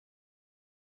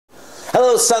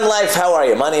Hello Sun Life, how are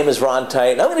you? My name is Ron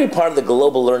Tite, and I'm going to be part of the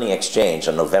Global Learning Exchange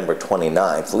on November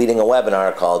 29th, leading a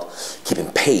webinar called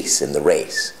Keeping Pace in the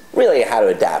Race. Really how to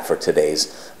adapt for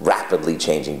today's rapidly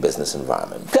changing business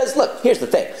environment. Because look, here's the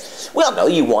thing. We all know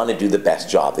you want to do the best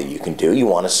job that you can do. You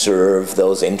want to serve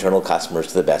those internal customers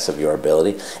to the best of your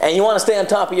ability. And you want to stay on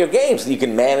top of your game so that you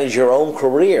can manage your own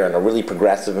career in a really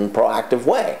progressive and proactive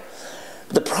way.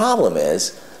 But the problem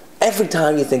is, every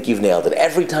time you think you've nailed it,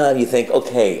 every time you think,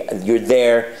 okay, you're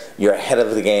there, you're ahead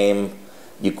of the game,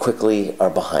 you quickly are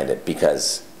behind it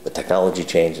because the technology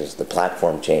changes, the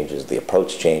platform changes, the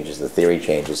approach changes, the theory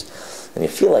changes, and you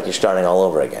feel like you're starting all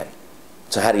over again.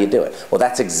 So how do you do it? Well,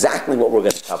 that's exactly what we're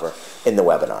going to cover in the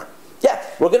webinar. Yeah,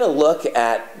 we're going to look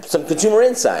at some consumer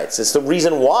insights. It's the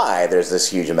reason why there's this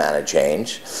huge amount of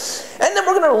change. And then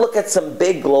we're going to look at some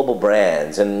big global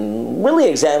brands and really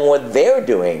examine what they're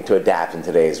doing to adapt in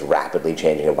today's rapidly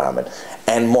changing environment.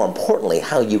 And more importantly,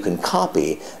 how you can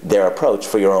copy their approach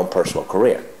for your own personal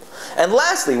career. And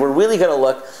lastly, we're really going to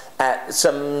look at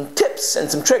some tips and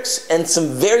some tricks and some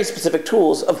very specific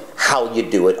tools of how you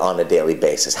do it on a daily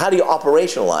basis. How do you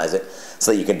operationalize it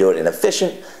so that you can do it in an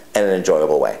efficient and an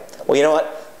enjoyable way? Well, you know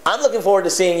what? I'm looking forward to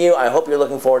seeing you. I hope you're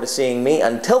looking forward to seeing me.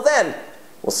 Until then,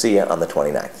 we'll see you on the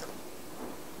 29th.